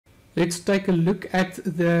Let's take a look at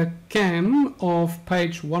the cam of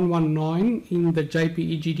page 119 in the JP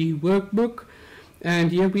EGD workbook.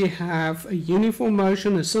 And here we have a uniform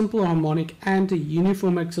motion, a simple harmonic, and a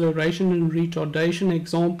uniform acceleration and retardation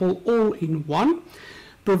example all in one.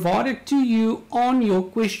 Provided to you on your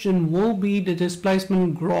question will be the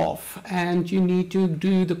displacement graph, and you need to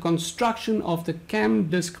do the construction of the cam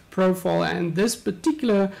disc profile. And this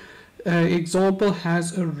particular example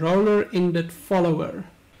has a roller-ended follower.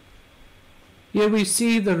 Here we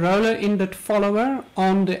see the roller-ended follower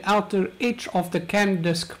on the outer edge of the cam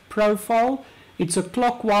disc profile. It's a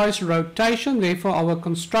clockwise rotation, therefore our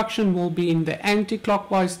construction will be in the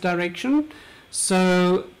anti-clockwise direction.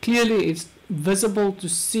 So clearly it's visible to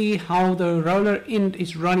see how the roller end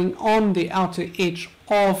is running on the outer edge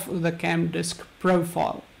of the cam disc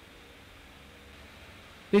profile.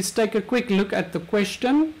 Let's take a quick look at the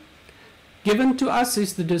question. Given to us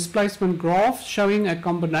is the displacement graph showing a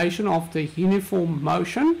combination of the uniform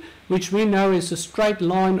motion, which we know is a straight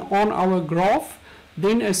line on our graph,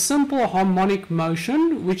 then a simple harmonic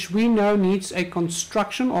motion, which we know needs a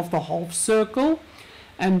construction of the half circle,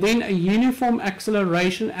 and then a uniform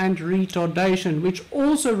acceleration and retardation, which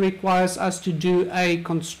also requires us to do a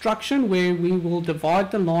construction where we will divide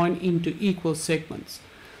the line into equal segments.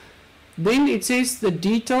 Then it says the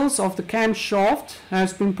details of the camshaft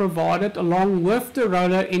has been provided along with the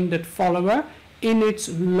roller-ended follower in its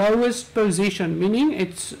lowest position, meaning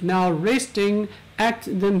it's now resting at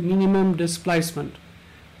the minimum displacement.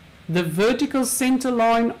 The vertical center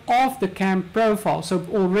line of the cam profile, so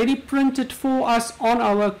already printed for us on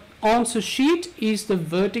our answer sheet, is the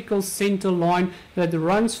vertical center line that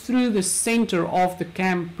runs through the center of the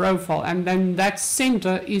cam profile, and then that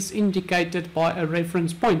center is indicated by a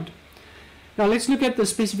reference point. Now let's look at the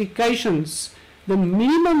specifications. The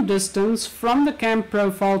minimum distance from the cam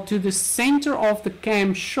profile to the center of the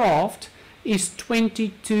cam shaft is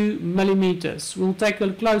 22 millimeters. We'll take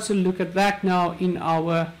a closer look at that now in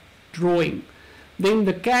our drawing. Then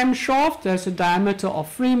the cam shaft has a diameter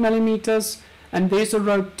of 3 millimeters, and there's a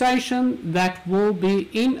rotation that will be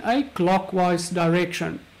in a clockwise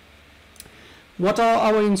direction. What are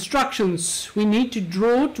our instructions? We need to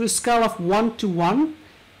draw to a scale of 1 to 1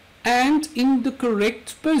 and in the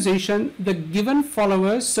correct position the given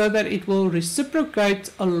follower so that it will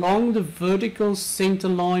reciprocate along the vertical center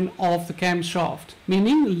line of the camshaft,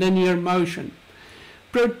 meaning linear motion.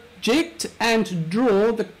 Project and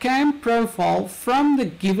draw the cam profile from the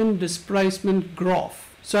given displacement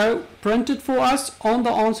graph. So printed for us on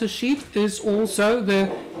the answer sheet is also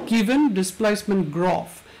the given displacement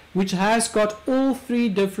graph, which has got all three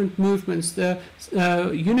different movements, the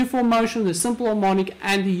uniform motion, the simple harmonic,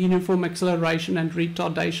 and the uniform acceleration and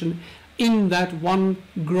retardation in that one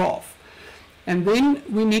graph. And then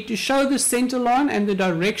we need to show the center line and the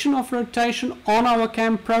direction of rotation on our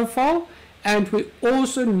cam profile, and we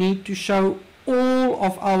also need to show all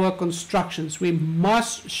of our constructions. We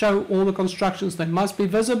must show all the constructions. They must be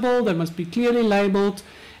visible, they must be clearly labeled,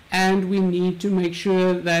 and we need to make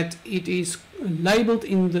sure that it is labeled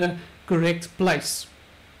in the correct place.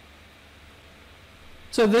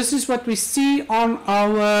 So this is what we see on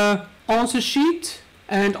our answer sheet,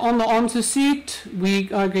 and on the answer sheet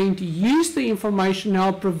we are going to use the information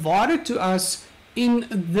now provided to us in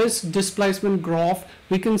this displacement graph.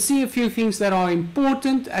 We can see a few things that are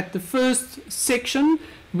important. At the first section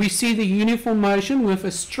we see the uniform motion with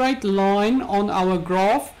a straight line on our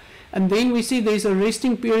graph. And then we see there's a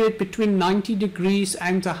resting period between 90 degrees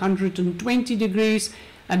and 120 degrees.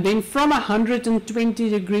 And then from 120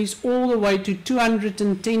 degrees all the way to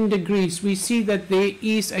 210 degrees, we see that there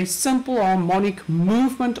is a simple harmonic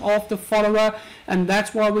movement of the follower. And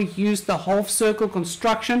that's why we use the half circle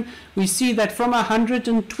construction. We see that from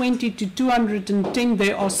 120 to 210,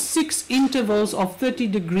 there are 6 intervals of 30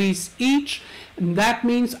 degrees each. And that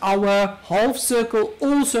means our half circle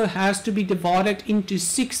also has to be divided into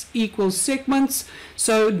 6 equal segments.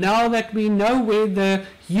 So now that we know where the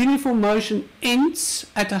uniform motion ends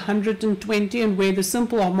at 120 and where the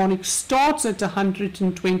simple harmonic starts at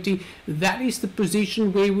 120, that is the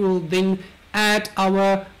position where we will then add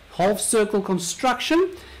our half circle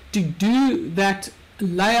construction. To do that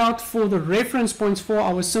layout for the reference points for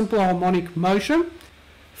our simple harmonic motion,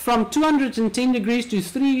 from 210 degrees to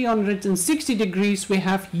 360 degrees, we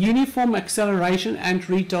have uniform acceleration and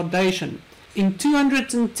retardation. In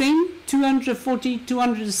 210, 240,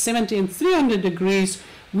 270, and 300 degrees,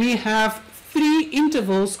 we have 3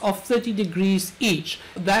 intervals of 30 degrees each.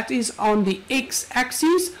 That is on the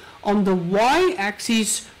x-axis. On the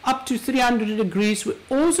y-axis, up to 300 degrees, we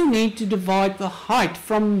also need to divide the height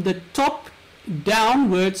from the top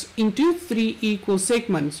downwards into 3 equal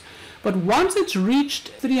segments. But once it's reached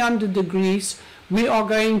 300 degrees, we are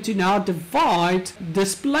going to now divide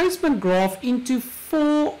displacement graph into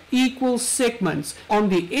 4 equal segments on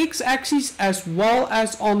the x-axis as well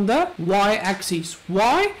as on the y-axis.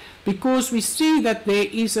 Why? Because we see that there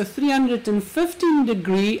is a 315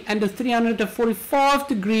 degree and a 345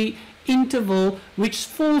 degree interval which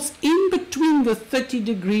falls in between the 30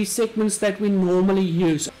 degree segments that we normally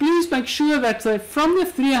use. Please make sure that from the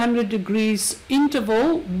 300 degrees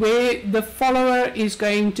interval, where the follower is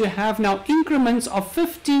going to have now increments of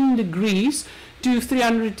 15 degrees to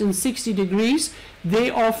 360 degrees,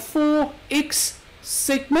 there are 4 x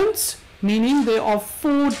segments, meaning there are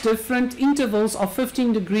 4 different intervals of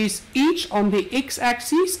 15 degrees each on the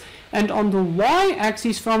x-axis, and on the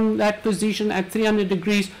y-axis from that position at 300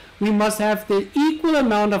 degrees we must have the equal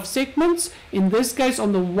amount of segments. In this case,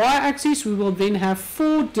 on the y-axis, we will then have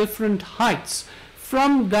 4 different heights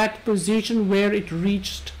from that position where it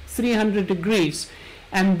reached 300 degrees.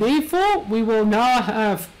 And therefore, we will now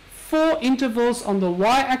have 4 intervals on the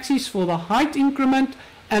y-axis for the height increment,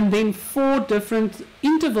 and then 4 different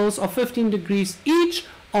intervals of 15 degrees each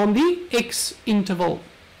on the x interval.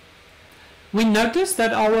 We notice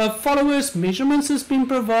that our follower's measurements has been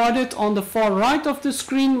provided on the far right of the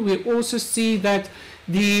screen. We also see that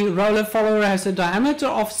the roller follower has a diameter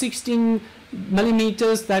of 16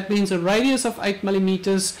 millimeters. That means a radius of 8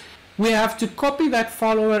 millimeters. We have to copy that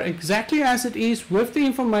follower exactly as it is with the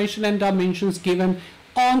information and dimensions given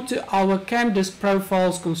onto our cam disc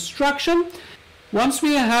profiles construction. Once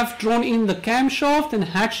we have drawn in the camshaft and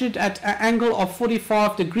hatched it at an angle of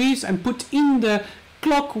 45 degrees and put in the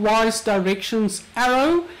clockwise directions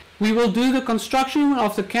arrow, we will do the construction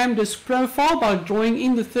of the cam disc profile by drawing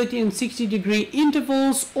in the 30 and 60 degree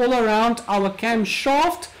intervals all around our cam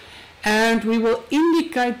shaft, and we will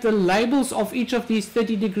indicate the labels of each of these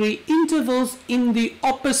 30 degree intervals in the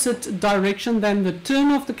opposite direction than the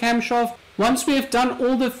turn of the camshaft. Once we have done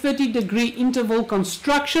all the 30 degree interval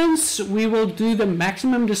constructions, we will do the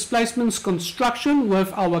maximum displacements construction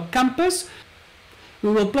with our compass. We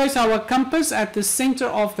will place our compass at the center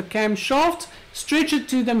of the camshaft, stretch it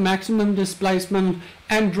to the maximum displacement,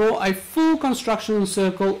 and draw a full construction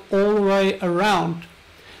circle all the way around.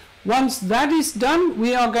 Once that is done,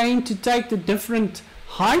 we are going to take the different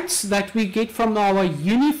heights that we get from our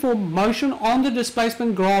uniform motion on the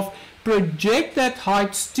displacement graph, project that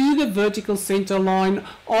heights to the vertical center line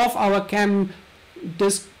of our cam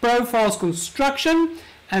disc profiles construction,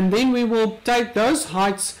 and then we will take those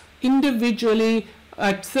heights individually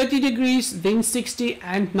at 30 degrees, then 60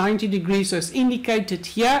 and 90 degrees as indicated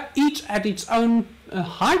here, each at its own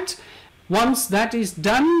height. Once that is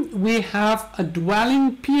done, we have a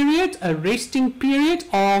dwelling period, a resting period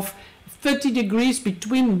of 30 degrees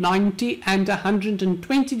between 90 and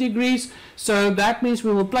 120 degrees. So that means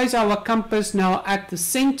we will place our compass now at the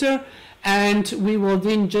center, and we will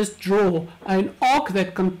then just draw an arc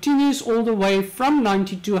that continues all the way from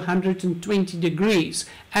 90 to 120 degrees,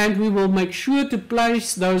 and we will make sure to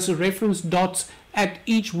place those reference dots at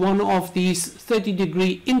each one of these 30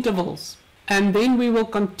 degree intervals. And then we will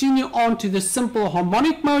continue on to the simple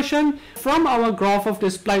harmonic motion. From our graph of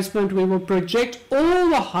displacement, we will project all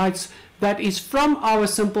the heights that is from our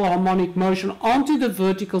simple harmonic motion onto the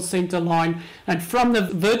vertical center line, and from the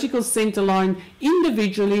vertical center line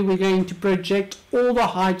individually we're going to project all the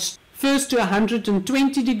heights, first to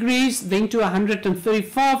 120 degrees, then to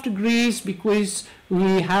 135 degrees, because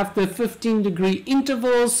we have the 15 degree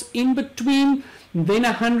intervals in between, then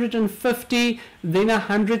 150, then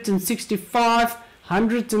 165,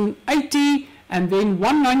 180, and then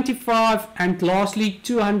 195, and lastly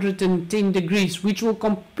 210 degrees, which will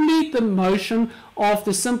complete the motion of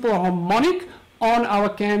the simple harmonic on our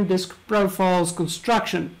cam disc profiles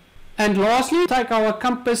construction. And lastly, take our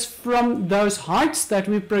compass from those heights that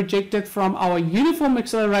we projected from our uniform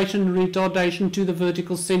acceleration retardation to the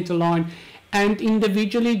vertical center line, and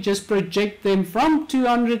individually just project them from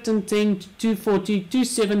 210 to 240,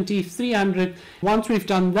 270, 300. Once we've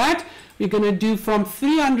done that, we're going to do from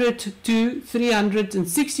 300 to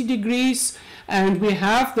 360 degrees, and we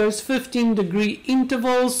have those 15 degree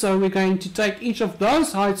intervals, so we're going to take each of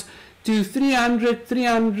those heights to 300,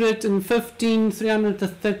 315,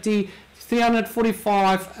 330,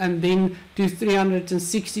 345, and then to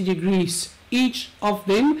 360 degrees each of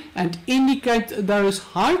them, and indicate those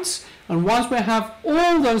heights. And once we have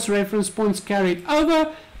all those reference points carried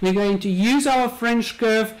over, we're going to use our French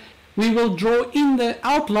curve. We will draw in the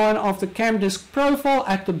outline of the cam disc profile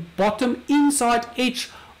at the bottom inside edge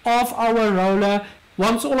of our roller.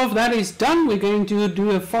 Once all of that is done, we're going to do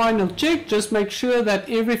a final check. Just make sure that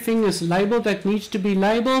everything is labeled that needs to be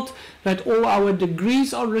labeled, that all our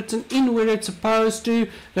degrees are written in where it's supposed to,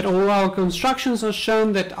 that all our constructions are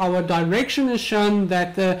shown, that our direction is shown,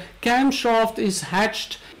 that the camshaft is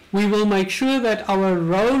hatched. We will make sure that our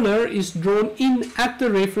roller is drawn in at the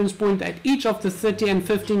reference point at each of the 30 and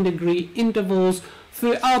 15 degree intervals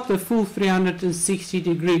throughout the full 360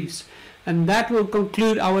 degrees. And that will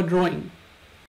conclude our drawing.